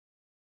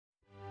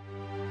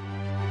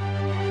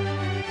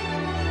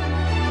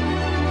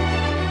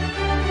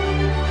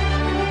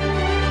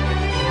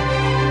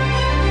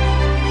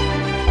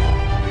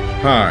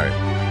Hi,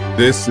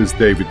 this is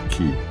David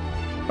Key.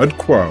 At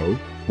Quo,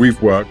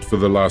 we've worked for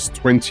the last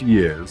 20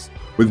 years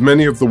with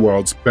many of the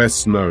world's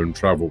best-known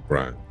travel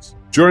brands.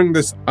 During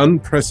this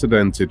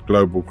unprecedented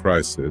global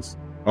crisis,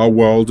 our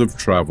world of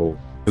travel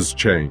has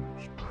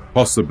changed,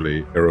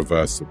 possibly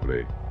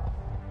irreversibly.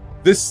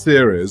 This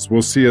series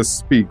will see us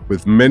speak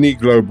with many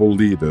global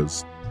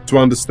leaders to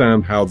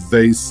understand how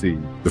they see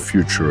the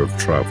future of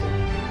travel.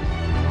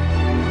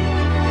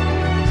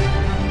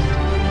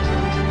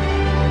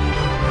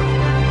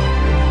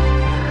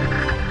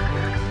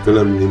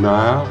 Willem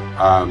Niemeijer,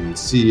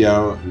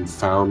 CEO and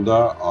founder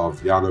of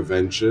YAANA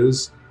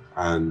Ventures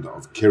and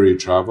of Kiri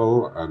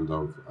Travel and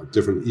of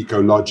different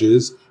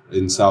eco-lodges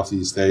in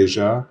Southeast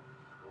Asia.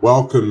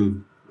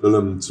 Welcome,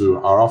 Willem, to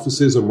our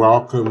offices and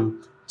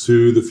welcome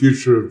to the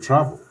future of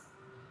travel.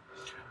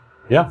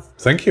 Yeah,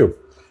 thank you.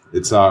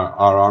 It's our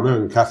honor,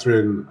 and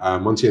Catherine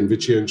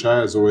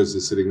Montienvici-Chai, as always,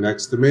 is sitting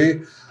next to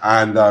me,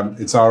 and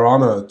it's our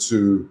honor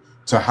to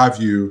have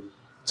you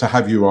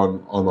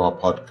on our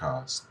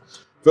podcast.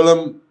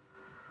 Willem,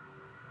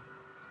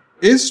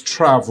 is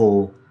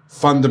travel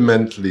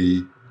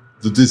fundamentally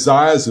the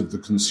desires of the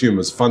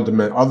consumers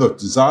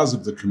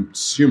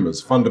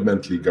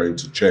fundamentally going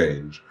to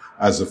change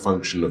as a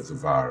function of the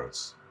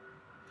virus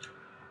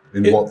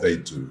in what they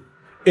do?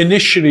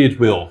 Initially, it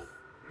will.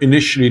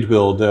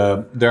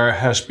 There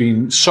has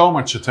been so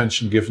much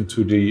attention given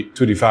to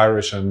the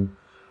virus and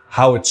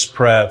how it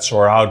spreads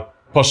or how it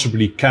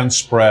possibly can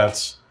spread,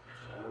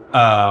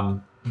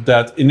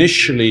 that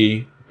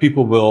initially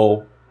people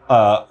will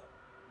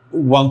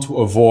want to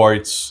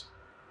avoid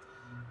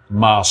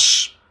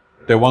mass.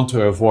 They want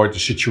to avoid the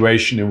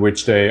situation in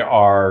which they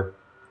are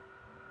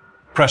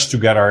pressed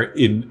together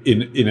in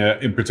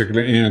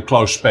particular in a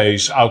closed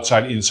space,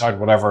 outside, inside,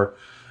 whatever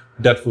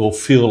that will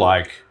feel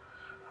like.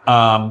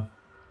 But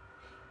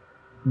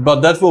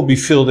that will be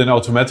filled in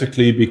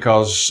automatically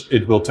because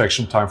it will take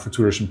some time for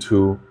tourism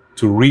to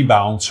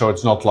rebound. So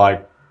it's not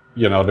like,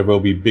 there will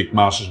be big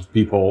masses of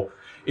people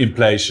in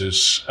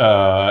places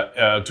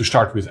to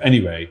start with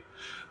anyway.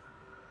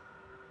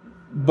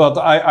 But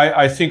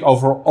I think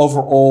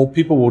overall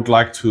people would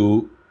like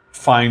to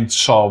find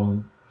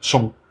some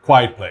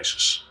quiet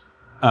places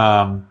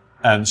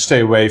and stay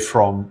away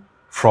from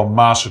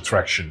mass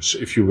attractions,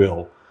 if you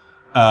will.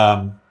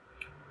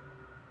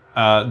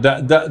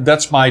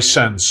 That's my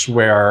sense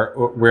where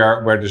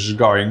this is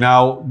going.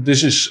 Now,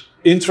 this is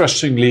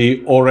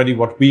interestingly already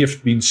what we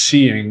have been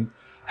seeing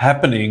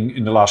happening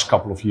in the last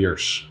couple of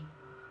years.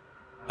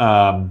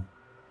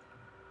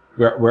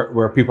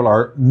 Where people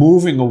are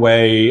moving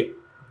away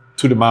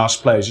to the mass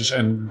places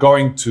and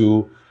going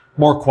to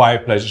more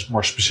quiet places,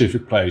 more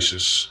specific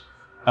places.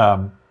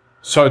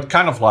 So it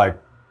kind of like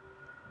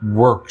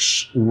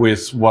works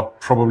with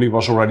what probably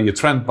was already a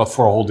trend, but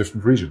for a whole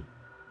different reason.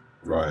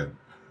 Right.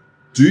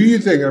 Do you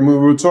think, we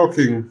were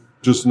talking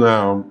just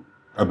now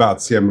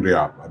about Siem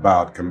Reap,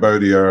 about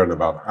Cambodia and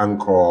about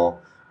Angkor,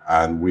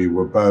 and we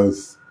were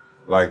both,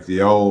 like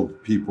the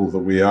old people that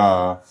we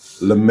are,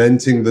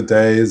 lamenting the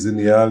days in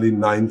the early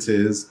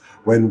 90s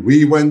when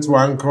we went to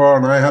Angkor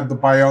and I had the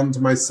bayon to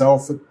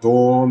myself at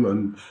dawn,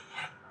 and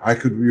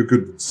you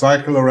could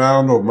cycle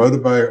around or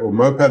motorbike or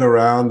moped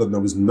around, and there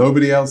was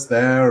nobody else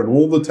there, and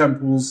all the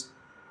temples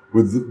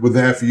were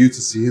there for you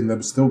to see, and there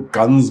were still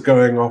guns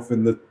going off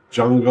in the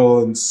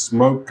jungle and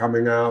smoke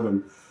coming out,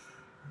 and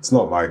it's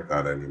not like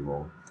that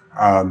anymore.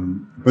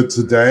 But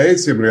today,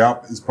 Siem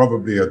Reap is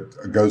probably a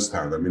ghost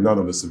town. None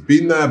of us have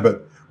been there,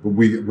 but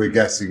we're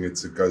guessing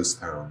it's a ghost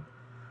town.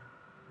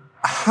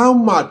 How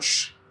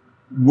much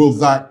will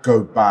that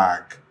go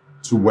back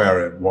to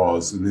where it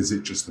was, and is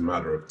it just a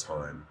matter of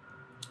time?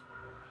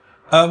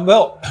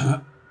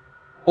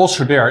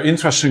 Also there,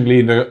 interestingly,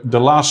 in the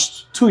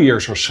last 2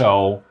 years or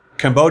so,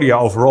 Cambodia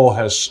overall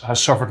has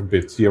suffered a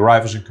bit. The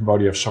arrivals in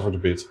Cambodia have suffered a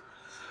bit.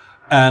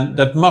 And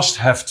that must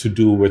have to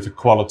do with the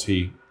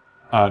quality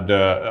of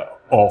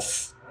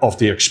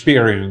the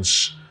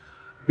experience,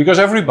 because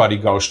everybody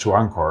goes to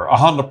Angkor.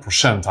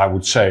 100%, I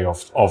would say,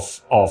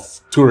 of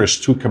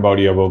tourists to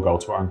Cambodia will go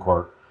to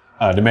Angkor.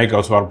 They may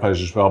go to other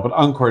places as well, but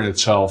Angkor in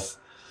itself,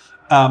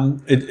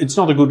 it's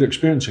not a good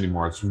experience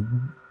anymore.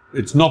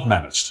 It's not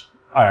managed.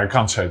 I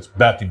can't say it's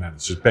badly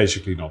managed. It's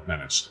basically not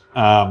managed.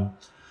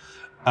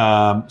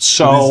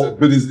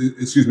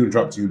 Excuse me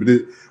interrupting you, but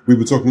we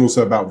were talking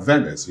also about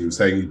Venice. You were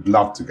saying you'd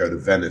love to go to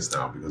Venice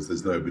now because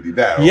there's nobody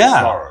there.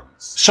 Yeah. Or Florence.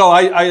 So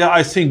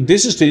I think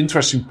this is the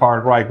interesting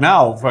part right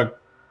now,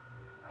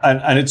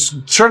 and it's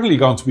certainly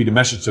going to be the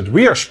message that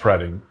we are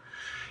spreading.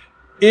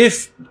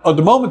 If at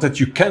the moment that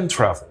you can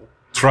travel,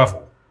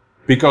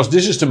 because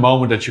this is the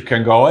moment that you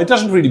can go. It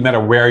doesn't really matter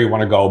where you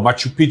want to go,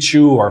 Machu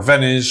Picchu or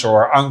Venice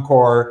or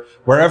Angkor,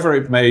 wherever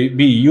it may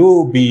be.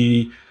 You'll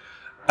be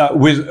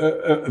with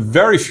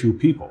very few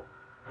people,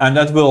 and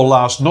that will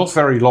last not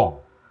very long,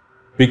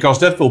 because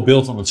that will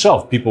build on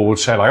itself. People would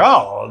say like,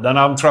 oh, then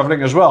I'm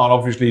traveling as well, and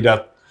obviously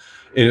that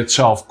in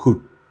itself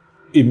could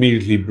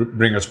immediately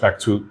bring us back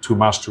to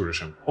mass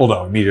tourism.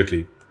 Although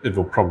immediately it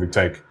will probably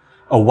take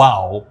a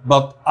while,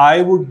 but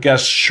I would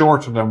guess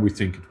shorter than we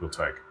think it will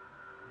take.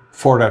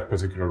 for that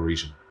particular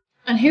reason.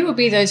 And who will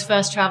be those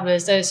first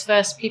travelers, those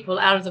first people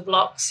out of the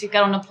blocks who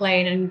get on a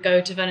plane and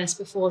go to Venice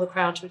before the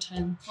crowds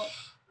return?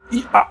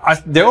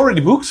 They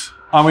already booked.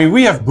 I mean,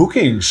 we have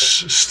bookings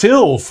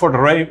still for the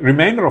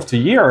remainder of the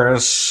year,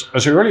 as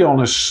early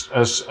on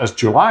as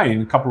July,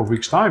 in a couple of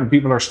weeks' time.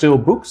 People are still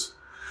booked.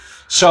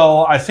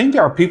 So I think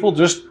there are people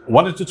just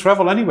wanted to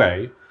travel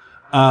anyway.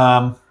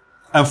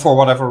 And for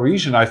whatever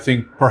reason, I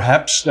think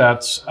perhaps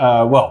that,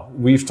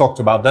 we've talked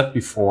about that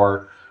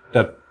before,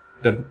 that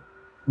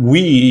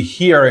we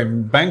here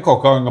in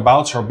Bangkok going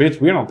about our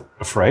bit, we're not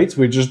afraid.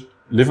 We're just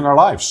living our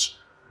lives.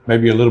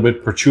 Maybe a little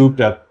bit perturbed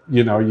that,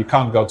 you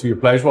can't go to your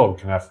place. Well,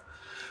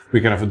 we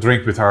can have a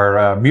drink with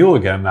our meal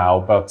again now.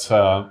 But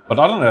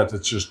other than that,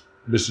 it's just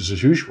business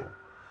as usual.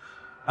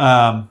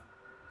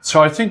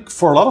 So I think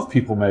for a lot of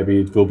people,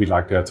 maybe it will be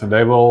like that, and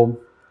they will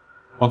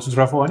want to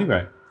travel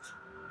anyway.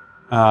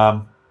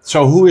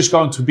 So who is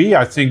going to be?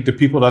 I think the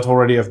people that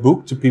already have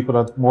booked, the people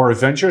that more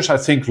adventures. I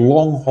think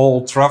long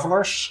haul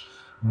travelers,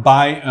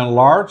 by and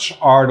large,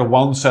 are the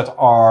ones that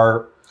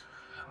are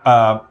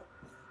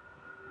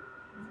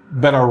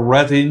better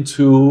read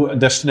into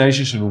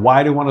destinations and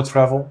why they want to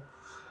travel.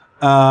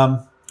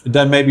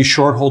 Then maybe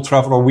short haul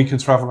traveler,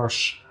 weekend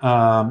travelers.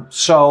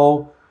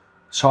 So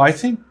I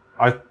think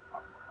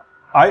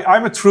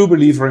I'm a true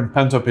believer in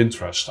pent-up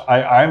interest.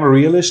 I'm a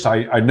realist.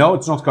 I know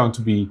it's not going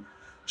to be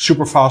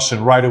super fast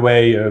and right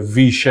away a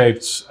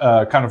V-shaped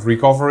kind of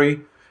recovery.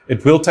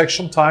 It will take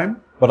some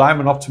time, but I'm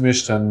an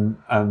optimist, and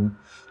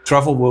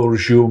travel will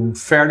resume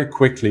fairly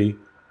quickly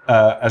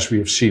as we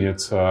have seen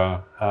it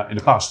in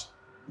the past.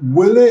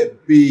 Will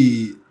it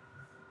be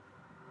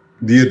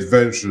the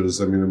adventures?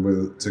 I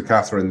mean, to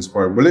Catherine's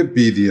point, will it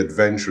be the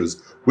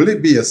adventures? Will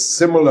it be a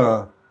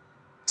similar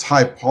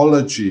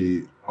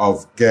typology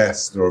of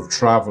guest or of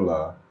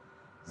traveler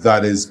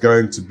that is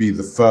going to be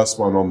the first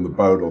one on the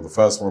boat, or the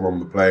first one on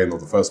the plane, or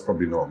the first,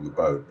 probably not on the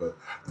boat, but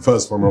the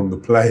first one on the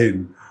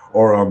plane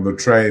or on the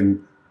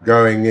train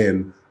going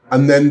in,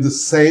 and then the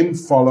same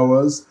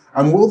followers?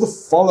 And will the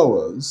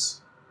followers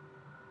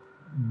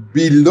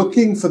be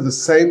looking for the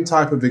same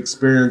type of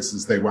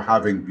experiences they were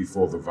having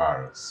before the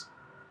virus?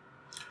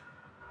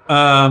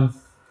 Not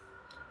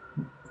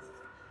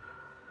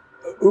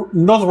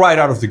right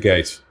out of the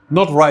gate,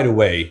 not right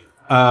away.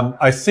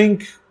 I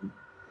think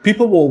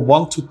people will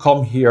want to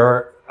come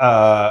here,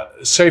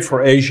 say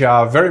for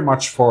Asia, very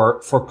much for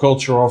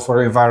cultural,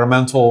 for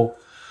environmental,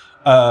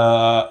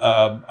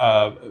 different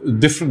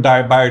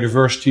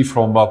biodiversity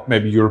from what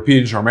maybe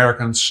Europeans or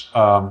Americans,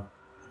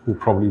 who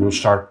probably will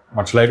start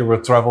much later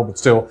with travel, but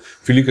still,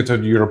 if you look at the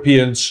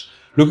Europeans,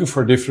 looking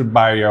for different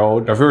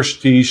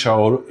biodiversity,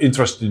 so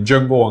interested in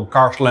jungle and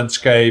karst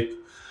landscape,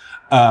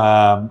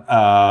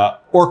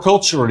 or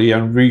culturally,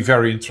 and really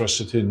very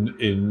interested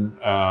in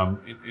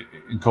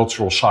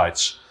cultural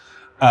sites,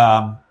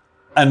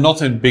 and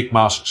not in big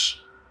masses.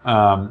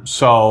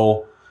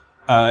 So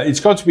it's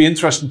going to be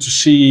interesting to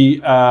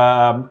see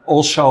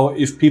also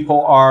if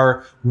people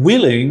are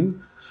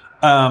willing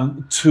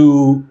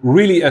to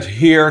really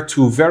adhere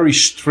to very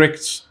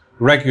strict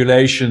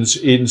regulations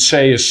in,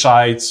 say, a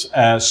site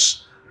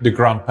as the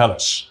Grand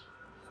Palace,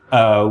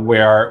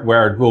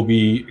 where it will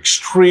be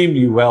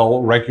extremely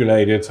well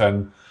regulated,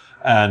 and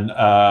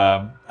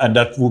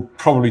that would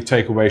probably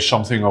take away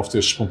something of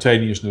the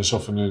spontaneousness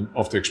of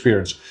the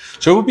experience.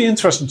 So it would be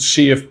interesting to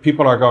see if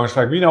people are going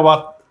like, you know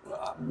what,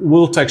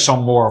 we'll take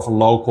some more of a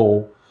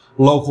local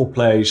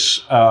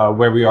place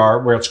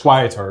where it's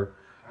quieter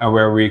and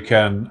where we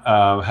can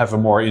have a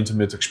more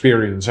intimate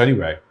experience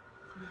anyway.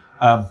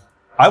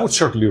 I would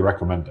certainly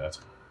recommend that.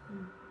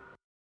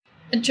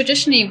 And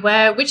traditionally,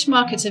 which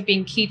markets have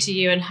been key to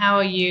you, and how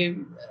are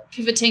you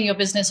pivoting your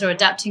business or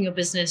adapting your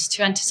business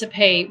to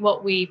anticipate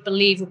what we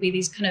believe will be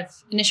these kind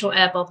of initial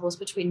air bubbles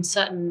between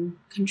certain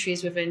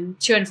countries within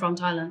to and from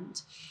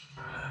Thailand?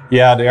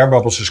 Yeah, the air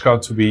bubbles is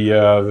going to be,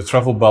 the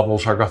travel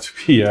bubbles are going to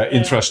be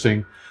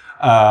interesting.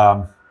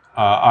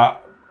 I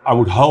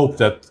would hope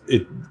that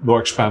it will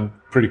expand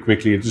pretty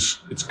quickly.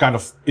 It's kind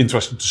of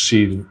interesting to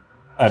see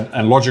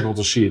and logical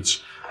to see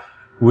it's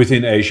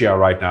within Asia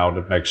right now.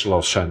 That makes a lot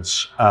of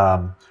sense.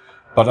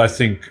 But I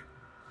think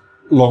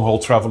long-haul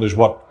travel is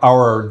what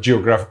our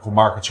geographical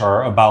markets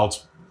are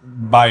about,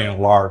 by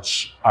and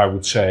large, I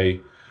would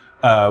say.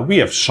 We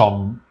have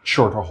some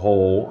shorter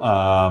haul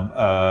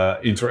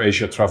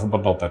inter-Asia travel,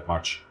 but not that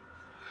much.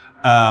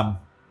 And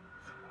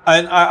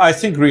I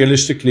think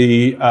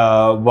realistically,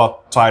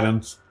 what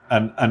Thailand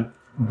and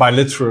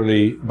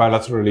bilaterally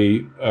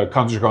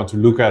countries are going to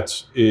look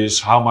at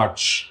is how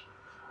much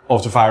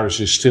of the virus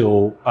is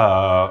still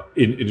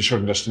in a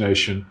certain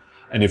destination,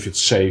 and if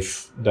it's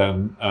safe,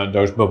 then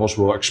those bubbles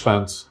will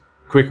expand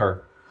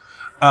quicker.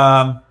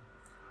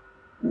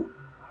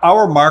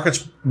 Our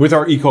markets with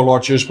our eco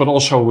lodges, but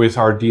also with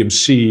our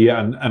DMC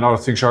and other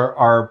things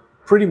are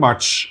pretty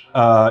much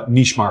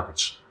niche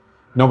markets.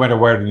 No matter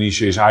where the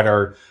niche is,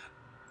 either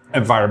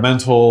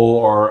environmental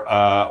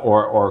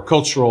or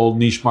cultural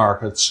niche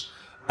markets.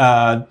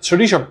 So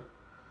these are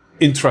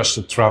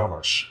interested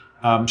travelers.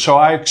 So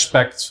I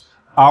expect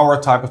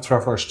our type of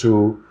travelers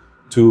to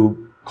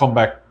to come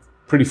back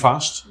pretty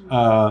fast.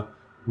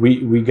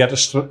 We get a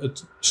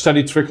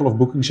steady trickle of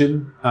bookings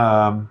in,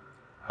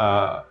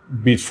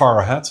 be it far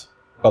ahead,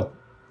 but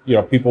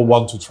people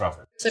want to travel.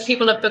 So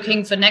people are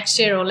booking for next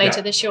year or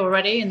later this year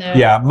already?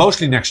 Yeah,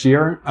 mostly next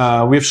year.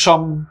 We have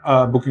some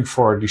booking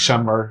for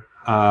December.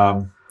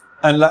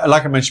 And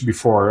like I mentioned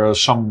before,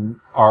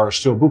 some are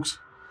still booked.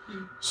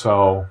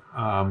 So,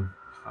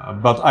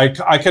 but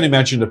I can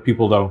imagine that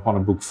people don't want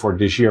to book for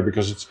this year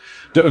because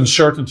the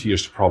uncertainty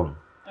is the problem.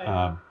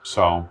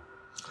 So,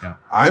 yeah.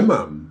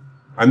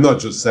 I'm not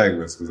just saying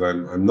this because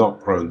I'm not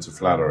prone to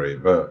flattery,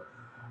 but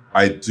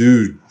I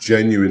do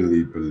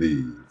genuinely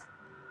believe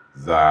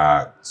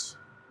that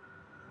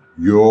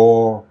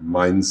your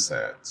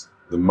mindset,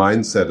 the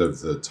mindset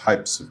of the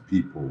types of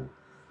people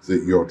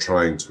that you're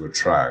trying to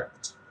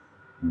attract,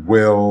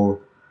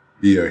 will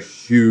be a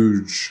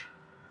huge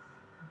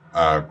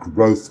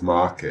growth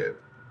market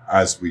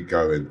as we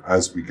go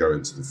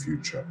into the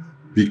future,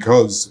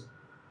 because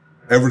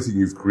everything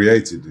you've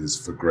created is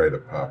for greater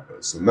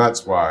purpose, and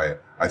that's why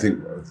I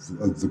think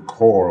the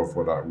core of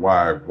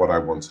what I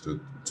wanted to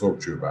talk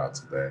to you about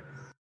today.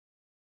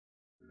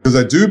 Because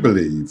I do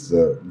believe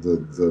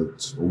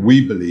that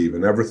we believe,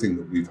 and everything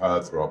that we've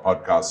heard through our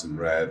podcasts and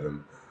read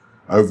and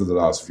over the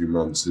last few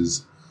months,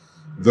 is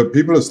that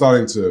people are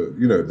starting to,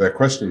 they're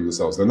questioning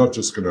themselves. They're not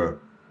just going to,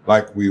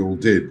 like we all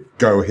did,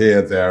 go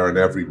here, there, and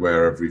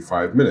everywhere every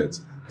 5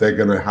 minutes. They're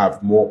going to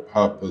have more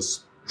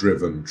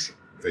purpose-driven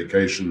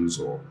vacations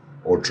or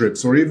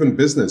trips, or even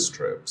business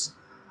trips.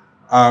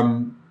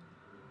 So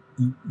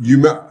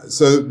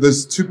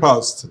there's two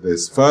parts to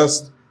this.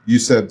 First, you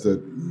said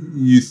that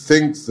you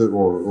think that,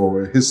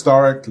 or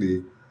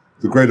historically,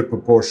 the greater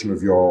proportion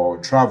of your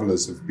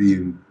travelers have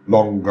been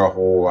longer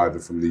haul, either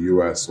from the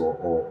US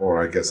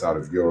or I guess out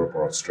of Europe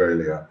or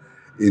Australia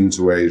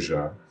into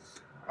Asia,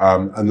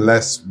 and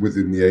less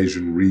within the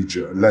Asian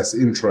region, less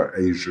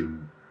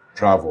intra-Asian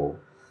travel.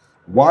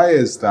 Why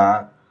is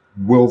that?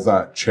 Will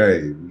that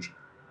change?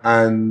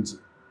 And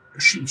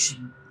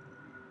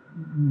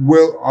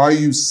are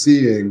you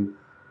seeing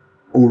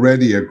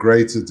already a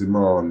greater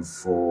demand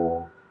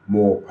for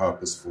more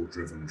purposeful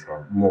travel?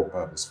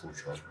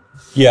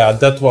 Yeah,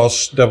 that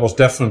was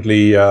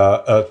definitely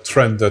a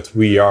trend that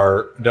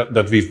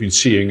we've been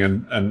seeing,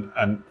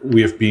 and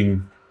we have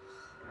been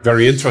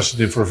very interested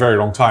in for a very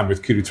long time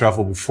with Kiwi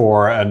Travel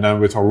before, and then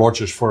with our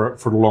lodges for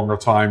the longer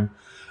time,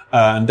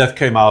 and that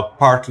came out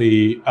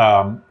partly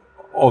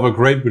of a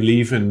great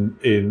belief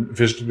in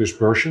visitor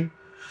dispersion.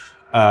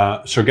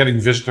 So getting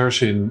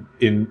visitors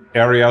in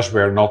areas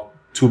where not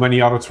too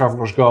many other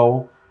travelers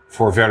go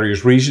for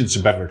various reasons,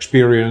 a better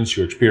experience.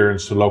 You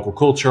experience the local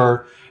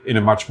culture in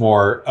a much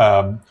more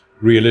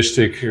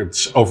realistic,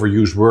 it's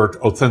overused word,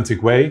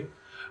 authentic way.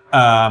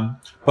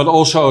 But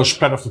also a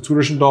spread of the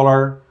tourism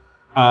dollar.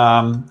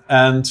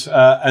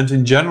 And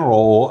in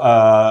general,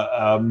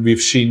 we've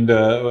seen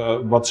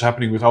what's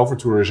happening with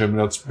over-tourism.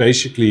 That's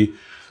basically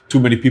too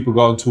many people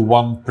going to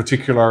one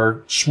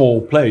particular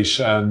small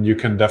place, and you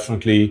can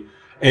definitely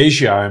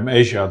Asia,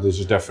 this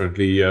is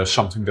definitely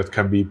something that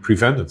can be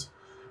prevented.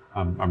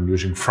 I'm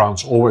using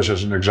France always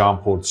as an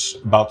example. It's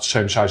about the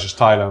same size as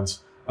Thailand,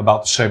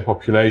 about the same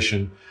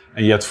population,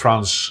 and yet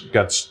France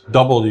gets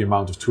double the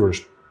amount of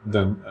tourists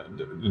than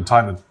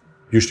Thailand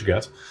used to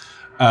get.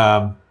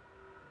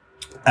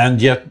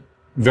 And yet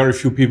very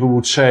few people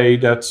would say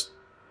that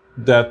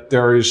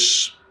there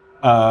is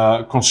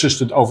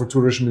consistent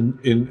over-tourism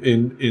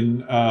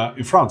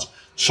in France.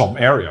 Some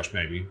areas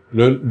maybe.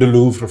 The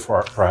Louvre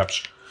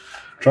perhaps.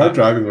 Try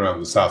driving around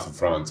the south of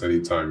France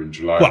anytime in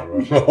July.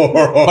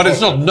 But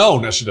it's not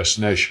known as a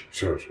destination.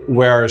 Sure.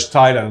 Whereas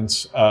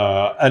Thailand,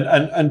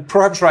 and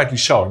perhaps rightly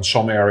so, in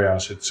some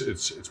areas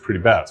it's pretty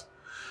bad.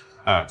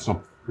 It's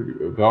not pretty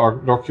well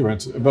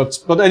documented.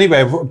 But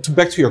anyway,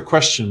 back to your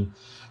question.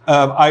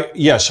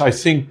 I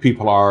think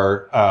people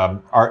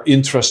are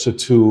interested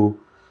to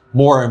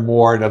more and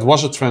more. That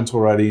was a trend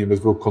already, and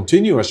it will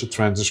continue as a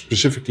trend,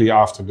 specifically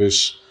after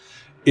this,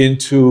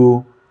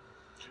 into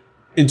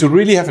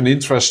really have an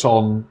interest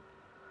on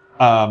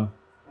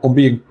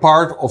being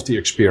part of the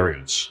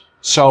experience.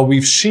 So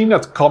we've seen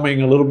that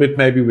coming a little bit,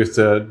 maybe with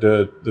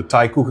the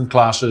Thai cooking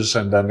classes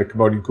and then the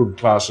Cambodian cooking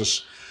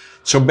classes.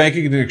 So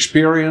making it an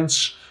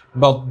experience,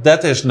 but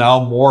that has now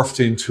morphed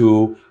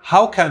into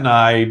how can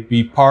I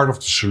be part of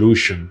the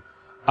solution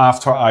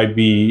after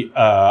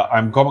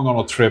I'm going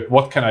on a trip?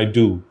 What can I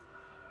do?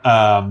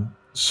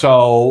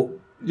 So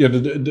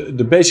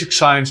the basic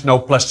science, no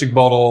plastic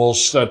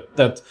bottles,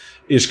 that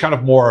is kind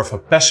of more of a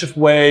passive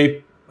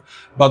way,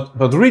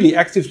 but really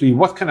actively,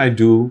 what can I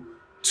do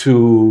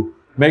to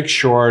make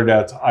sure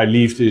that I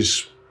leave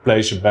this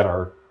place a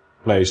better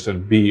place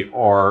than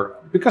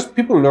because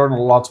people learn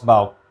a lot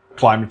about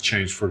climate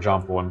change, for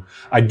example, and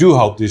I do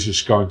hope this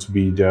is going to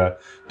be the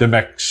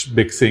next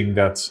big thing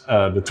that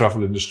the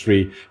travel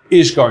industry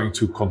is going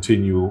to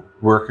continue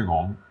working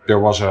on. There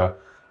was a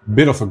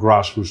bit of a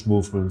grassroots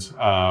movement,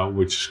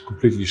 which is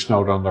completely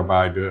snowed under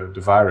by the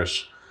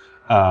virus.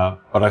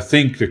 But I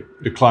think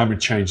the climate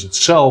change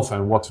itself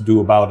and what to do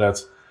about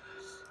that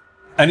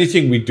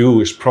anything we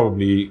do is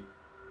probably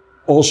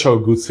also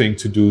a good thing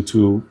to do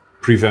to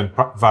prevent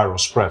viral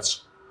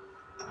spreads.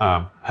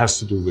 Has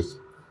to do with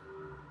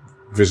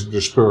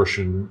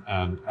dispersion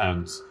and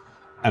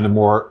a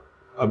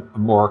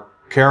more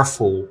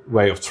careful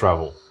way of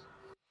travel.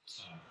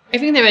 I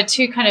think there are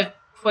two kind of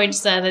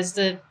points there. There's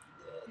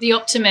the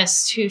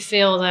optimists who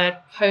feel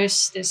that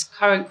post this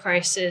current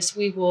crisis,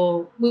 we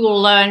will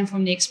learn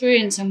from the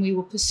experience and we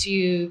will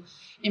pursue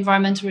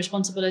environmental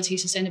responsibility,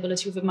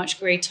 sustainability with a much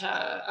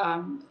greater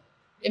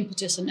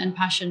impetus and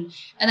passion.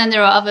 And then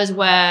there are others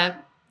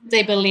where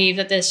they believe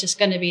that there's just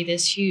going to be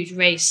this huge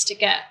race to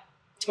get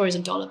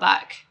tourism dollar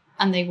back,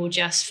 and they will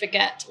just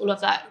forget all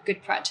of that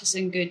good practice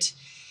and good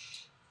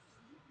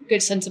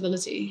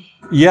sensibility.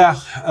 Yeah,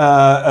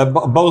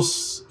 both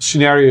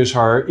scenarios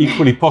are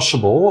equally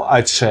possible,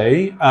 I'd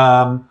say.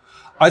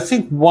 I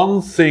think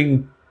one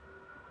thing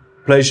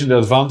plays an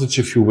advantage,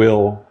 if you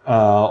will,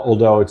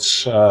 although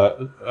it's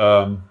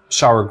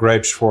sour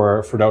grapes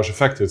for those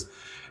affected,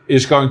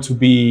 is going to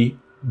be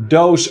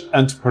those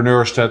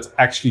entrepreneurs that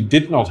actually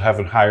did not have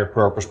a higher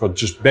purpose, but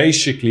just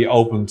basically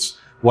opened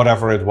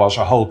whatever it was,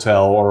 a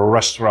hotel or a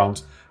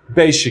restaurant,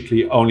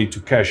 basically only to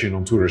cash in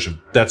on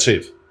tourism. That's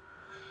it.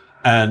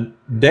 And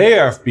they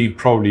have been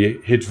probably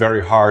hit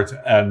very hard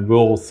and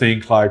will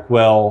think like,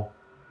 well,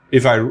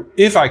 if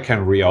I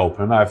can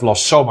reopen, I've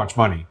lost so much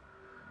money.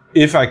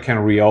 If I can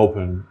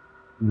reopen,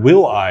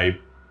 will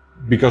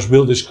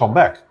this come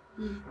back?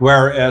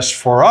 Whereas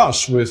for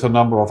us, with a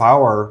number of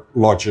our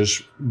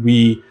lodges,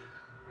 we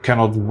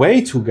cannot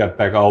wait to get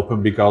back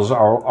open because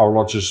our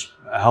lodges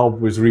help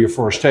with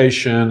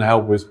reforestation,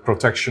 help with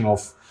protection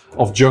of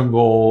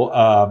jungle.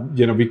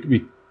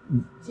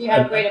 So you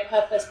have a greater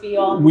purpose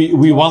beyond.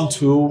 We want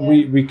to.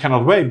 Yeah. We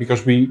cannot wait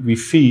because we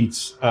feed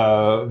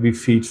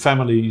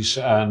families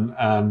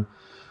and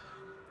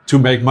to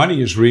make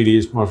money is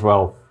much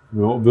well.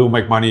 We'll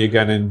make money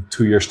again in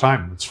 2 years'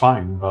 time. It's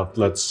fine, but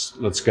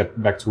let's get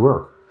back to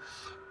work.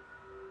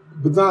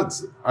 But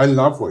I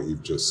love what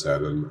you've just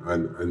said,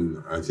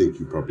 and I think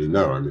you probably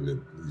know. I mean, at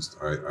least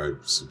I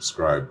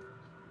subscribe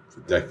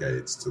for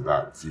decades to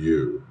that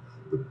view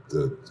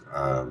that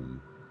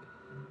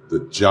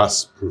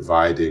just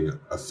providing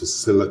a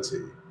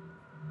facility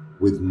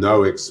with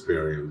no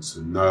experience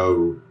and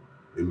no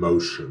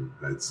emotion,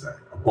 let's say,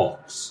 a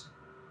box,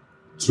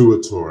 to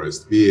a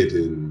tourist, be it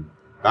in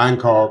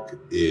Bangkok,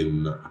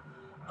 in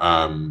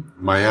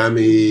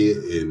Miami,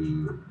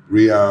 in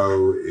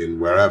Rio, in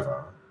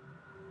wherever,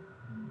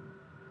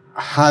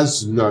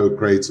 has no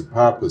greater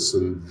purpose.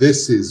 And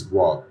this is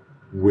what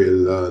we're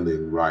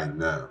learning right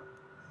now.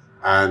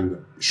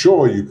 And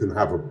sure, you can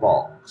have a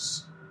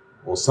box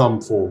or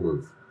some form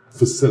of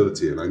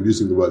facility, and I'm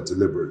using the word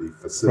deliberately,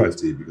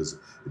 facility, right, because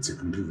it's a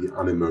completely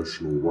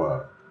unemotional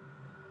word.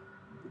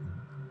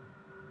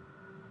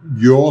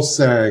 You're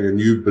saying,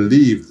 and you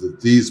believe, that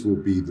these will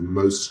be the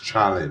most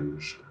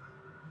challenged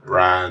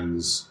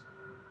brands,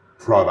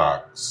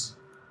 products,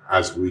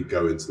 as we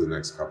go into the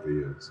next couple of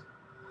years.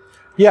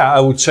 Yeah,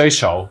 I would say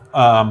so.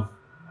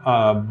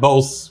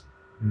 Both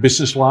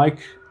business-like,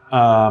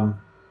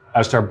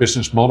 as their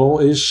business model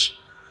is,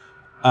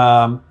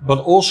 but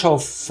also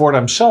for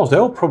themselves,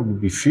 they'll probably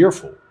be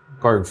fearful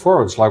going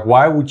forward. It's like,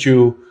 why would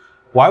you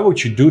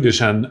do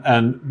this?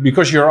 And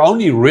because your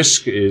only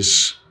risk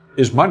is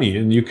money,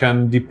 and you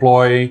can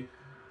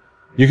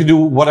do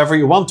whatever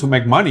you want to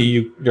make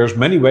money. There's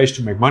many ways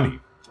to make money.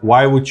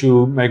 Why would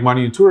you make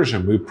money in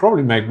tourism? We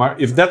probably make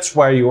money. If that's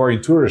why you are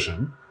in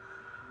tourism,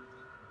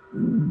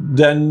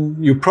 then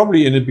you're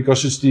probably in it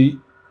because it's the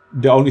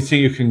only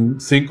thing you can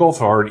think of,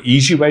 or an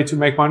easy way to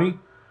make money.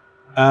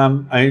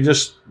 And you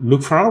just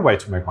look for another way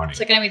to make money. So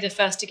they're going to be the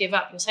first to give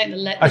up. You're saying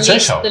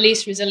the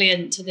least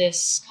resilient to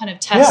this kind of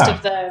test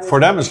of their... For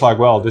them, it's like,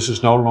 well, this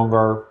is no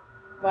longer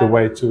the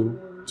way to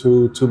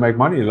make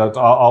money.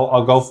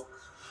 I'll go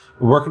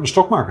work in the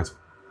stock market,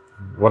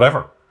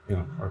 whatever.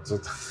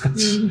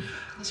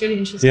 That's really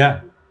interesting.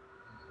 Yeah.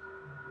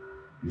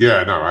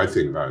 Yeah. No, I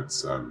think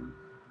that's.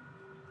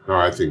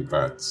 I think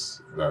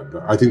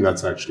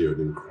that's actually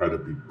an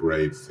incredibly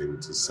brave thing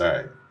to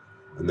say.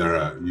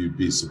 And you'd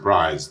be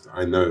surprised.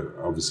 I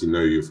obviously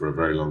know you for a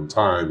very long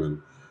time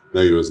and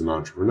know you as an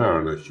entrepreneur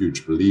and a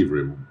huge believer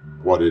in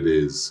what it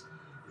is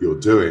you're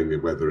doing,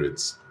 whether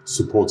it's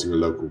supporting a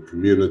local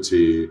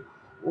community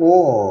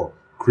or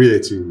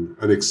creating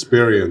an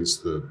experience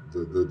that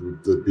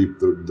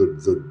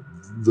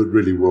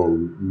really will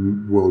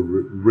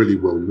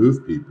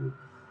move people.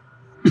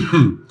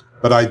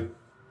 But I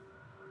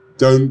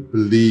don't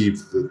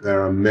believe that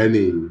there are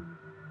many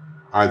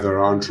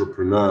either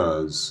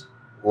entrepreneurs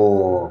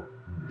or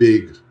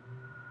big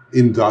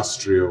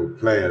industrial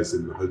players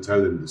in the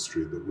hotel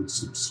industry that would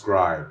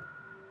subscribe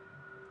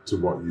to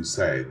what you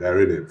say.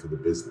 They're in it for the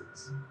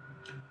business.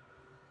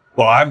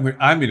 Well,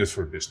 I'm in it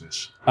for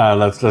business.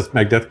 Let's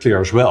make that clear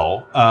as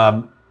well.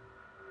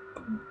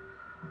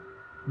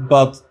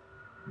 But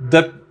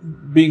that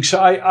being said,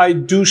 I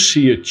do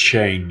see a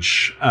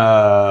change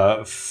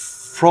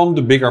from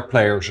the bigger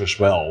players as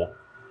well.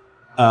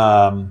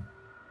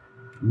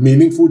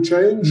 meaningful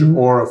change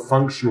or a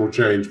functional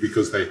change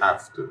because they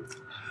have to?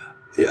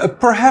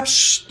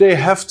 Perhaps they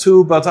have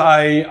to, but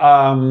I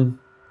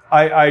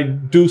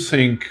do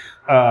think,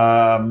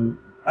 and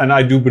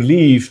I do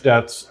believe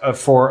that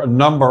for a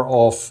number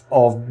of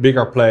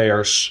bigger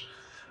players,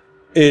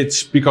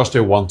 it's because they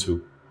want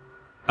to.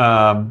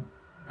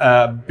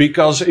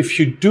 Because if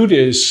you do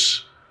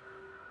this,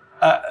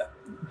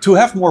 to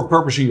have more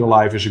purpose in your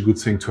life is a good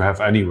thing to have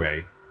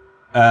anyway.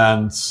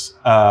 And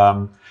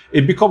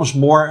it becomes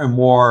more and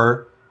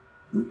more,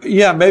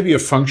 maybe a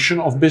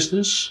function of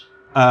business.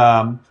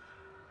 In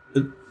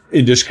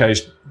this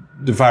case,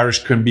 the virus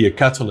can be a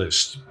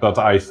catalyst, but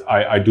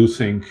I do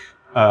think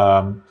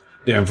the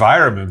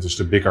environment is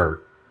the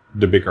bigger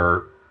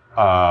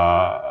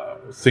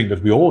thing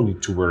that we all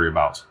need to worry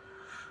about.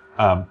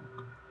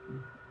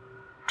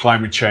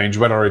 Climate change,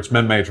 whether it's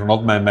man-made or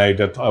not man-made,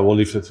 that I will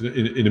leave it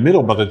in the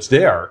middle, but it's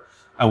there,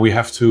 and we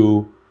have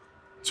to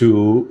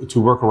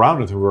work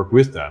around it and work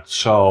with that.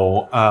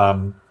 So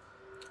and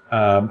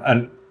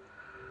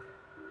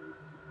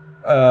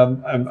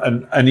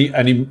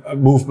any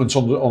movements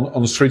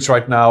on the streets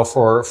right now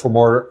for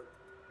more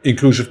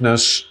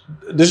inclusiveness,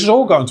 this is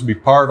all going to be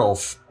part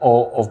of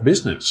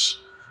business.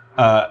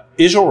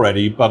 Is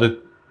already, but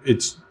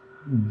it's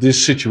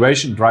this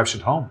situation drives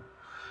it home.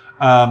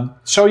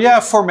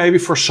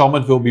 For some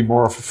it will be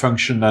more of a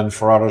function, and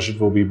for others it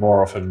will be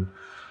more of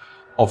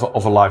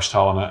a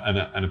lifestyle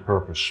and a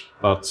purpose.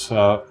 But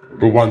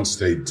once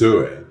they do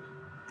it,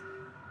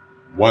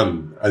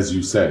 as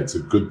you say, it's a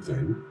good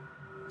thing.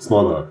 It's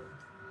not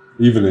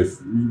even if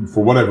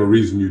for whatever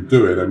reason you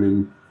do it. I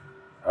mean,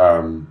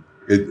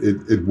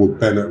 it will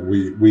benefit.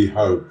 We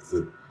hope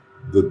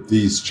that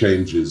these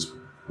changes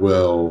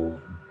will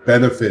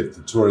benefit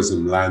the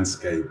tourism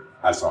landscape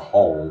as a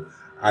whole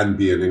and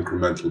be an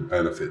incremental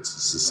benefit to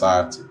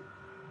society.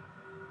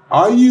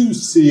 Are you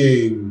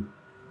seeing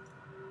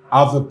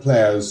other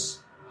players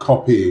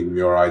copying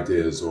your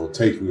ideas or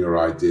taking your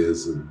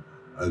ideas and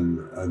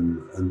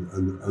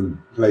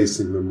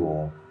placing them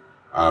or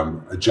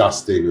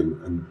adjusting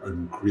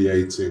and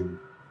creating?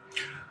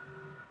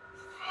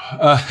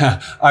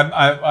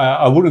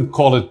 I wouldn't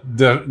call it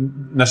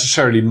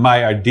necessarily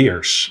my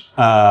ideas.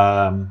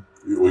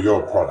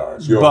 Your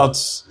products, your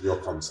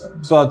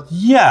concepts. But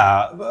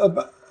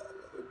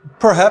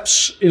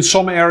perhaps in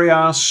some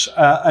areas,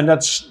 and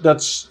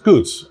that's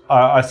good.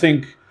 I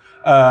think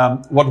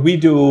what we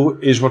do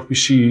is what we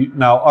see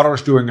now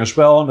others doing as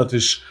well, and that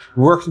is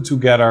working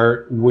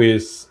together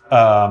with,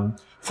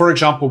 for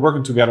example,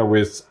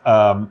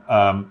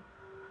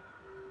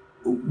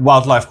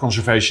 wildlife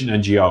conservation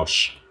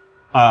NGOs.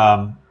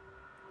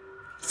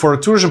 For a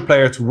tourism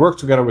player to work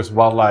together with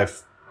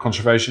wildlife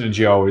conservation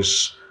NGO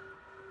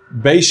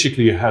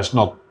has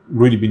not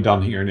really been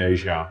done here in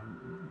Asia.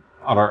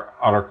 Other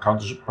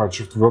parts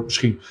of the world,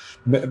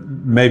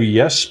 maybe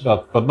yes,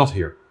 but not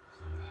here.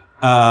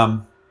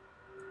 And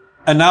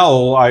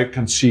now I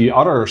can see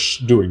others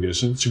doing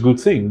this, and it's a good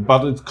thing.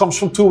 But it comes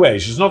from two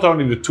ways. It's not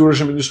only the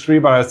tourism industry,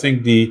 but I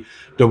think the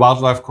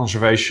wildlife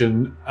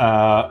conservation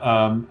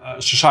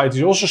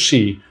societies also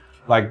see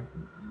like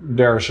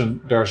there's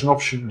an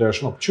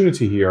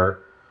opportunity here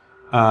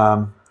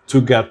to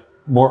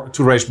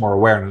raise more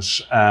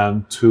awareness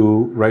and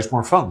to raise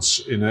more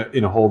funds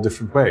in a whole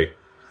different way.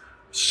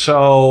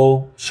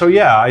 So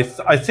I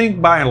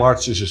think by and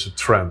large this is a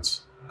trend.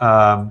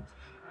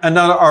 And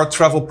now our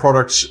travel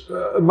products,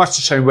 much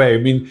the same way. I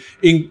mean,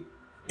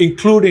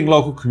 including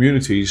local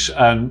communities,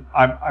 and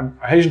I'm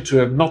hesitant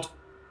to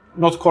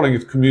not calling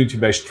it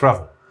community-based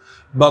travel,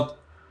 but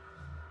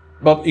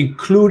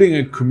including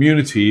a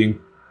community,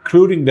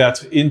 including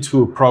that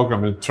into a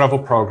program, a travel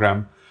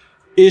program,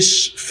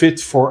 is fit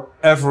for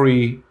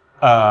every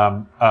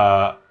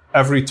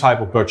type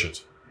of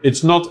budget.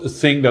 It's not a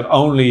thing that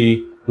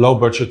only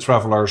low-budget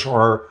travelers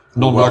or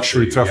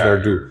non-luxury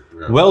travelers do.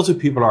 Yeah. Wealthy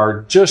people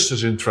are just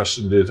as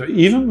interested in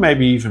it,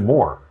 maybe even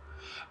more.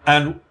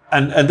 And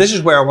this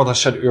is where what I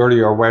said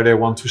earlier, where they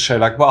want to say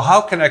like, well,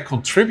 how can I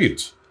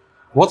contribute?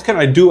 What can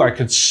I do? I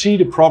can see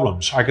the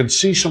problems. I can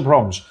see some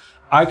problems.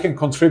 I can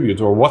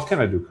contribute, or what can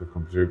I do to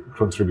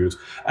contribute?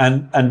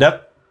 And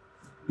that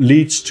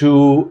leads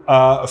to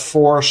a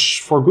force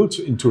for good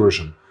in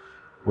tourism,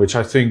 which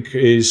I think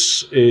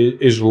is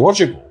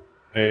logical.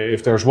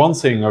 If there's one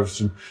thing of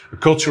a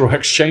cultural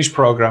exchange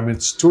program,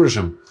 it's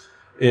tourism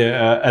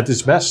at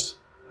its best.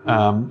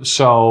 I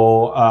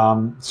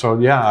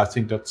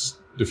think that's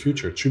the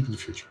future. It should be the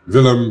future.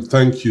 Willem,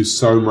 thank you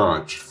so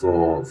much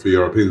for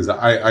your opinions.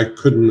 I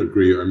couldn't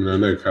agree. I mean, I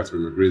know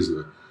Catherine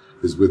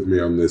is with me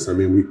on this. I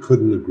mean, we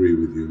couldn't agree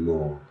with you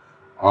more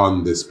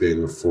on this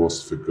being a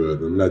force for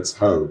good. And let's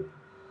hope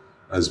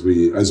as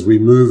we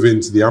move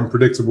into the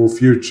unpredictable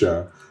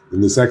future in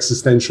this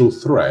existential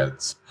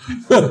threat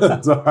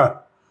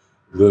that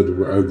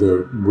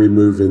we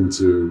move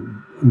into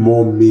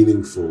more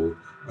meaningful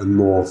and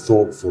more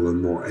thoughtful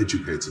and more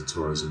educated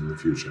tourism in the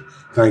future.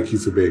 Thank you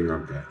for being our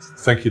guest.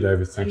 Thank you,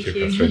 David. Thank you,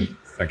 Catherine.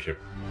 Thank you.